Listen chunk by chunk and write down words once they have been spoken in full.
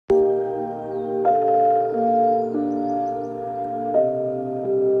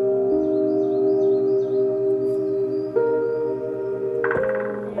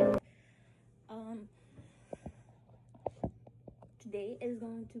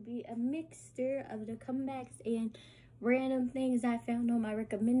be a mixture of the comebacks and random things I found on my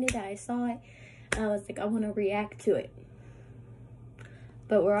recommended. I saw it. I was like, I want to react to it.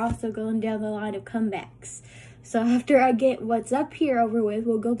 But we're also going down the line of comebacks. So after I get what's up here over with,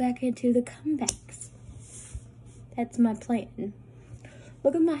 we'll go back into the comebacks. That's my plan.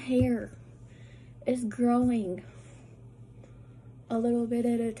 Look at my hair. It's growing a little bit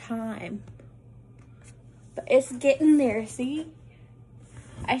at a time. But it's getting there, see?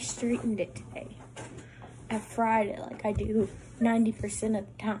 I straightened it today. I fried it like I do 90% of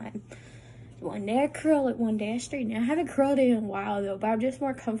the time. One day I curl it, one day I straighten it. I haven't curled it in a while though, but I'm just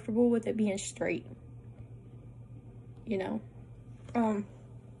more comfortable with it being straight. You know?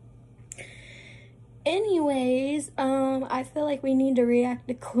 Anyways, I feel like we need to react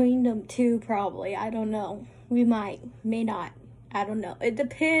to Queendom 2 probably. I don't know. We might, may not. I don't know. It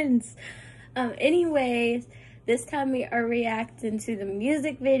depends. Anyways, this time we are reacting to the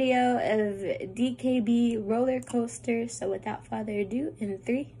music video of DKB Rollercoaster. So without further ado, in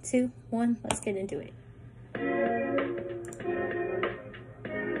 3, 2, 1, let's get into it.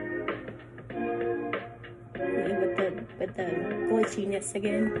 With the glitchiness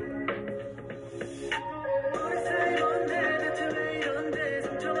again.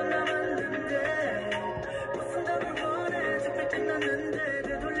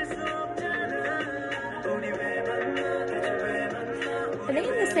 Are they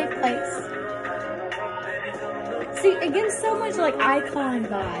in the safe place? See, it gives so much like Icon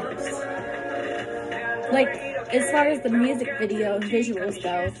vibes. Like, as far as the music video and visuals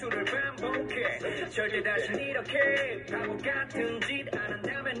go.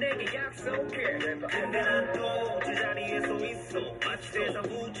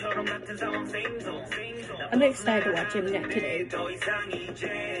 I'm excited to watch him next today.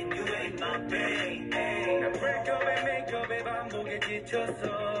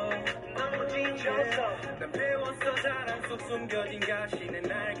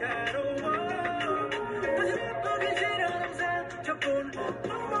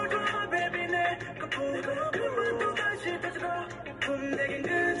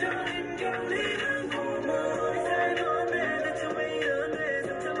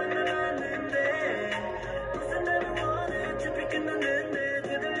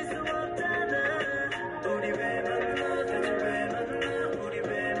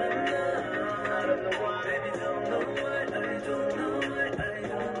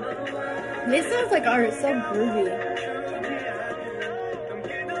 This sounds like art, so groovy.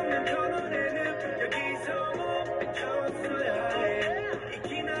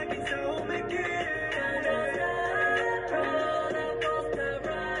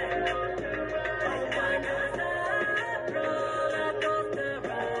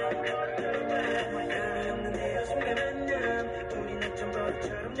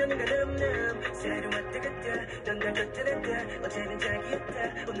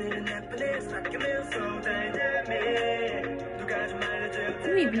 How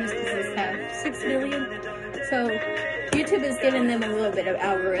many views does this have? 6 million? So YouTube is giving them a little bit of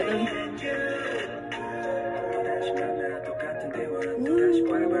algorithm.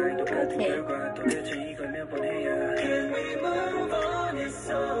 Ooh, okay.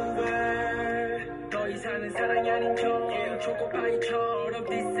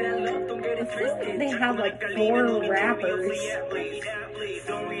 I think they have like 4 rappers.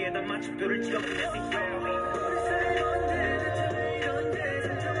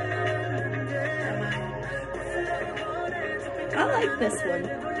 I like this one.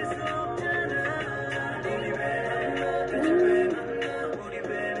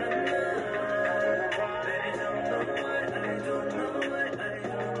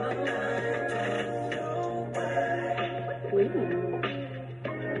 Ooh.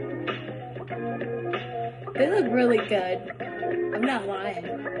 They look really good. I'm not lying.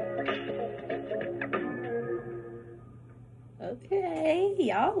 Okay,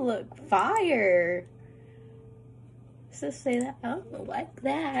 y'all look fire. So say that. I don't like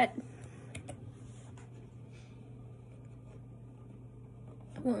that.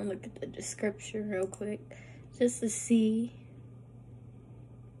 I want to look at the description real quick just to see.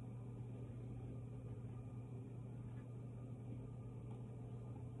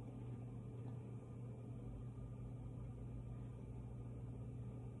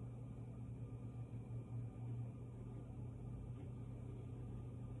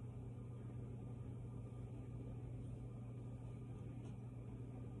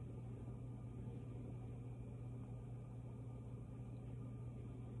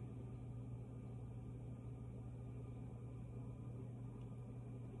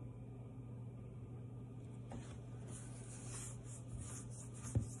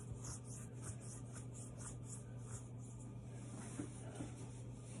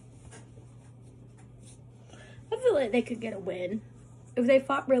 feel like they could get a win if they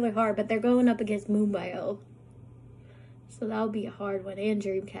fought really hard, but they're going up against Moonbio. So that'll be a hard one. And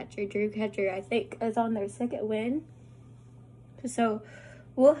Dreamcatcher. Dreamcatcher, I think, is on their second win. So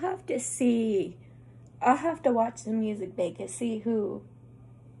we'll have to see. I'll have to watch the music bank and see who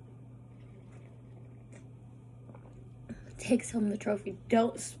takes home the trophy.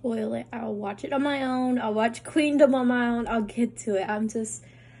 Don't spoil it. I'll watch it on my own. I'll watch Queendom on my own. I'll get to it. I'm just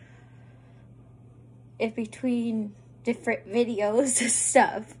in between different videos and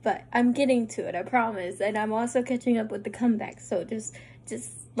stuff, but I'm getting to it, I promise. And I'm also catching up with the comeback, so just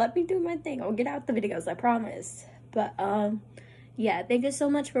let me do my thing. I'll get out the videos, I promise. But yeah, thank you so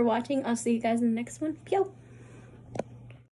much for watching. I'll see you guys in the next one. Pew!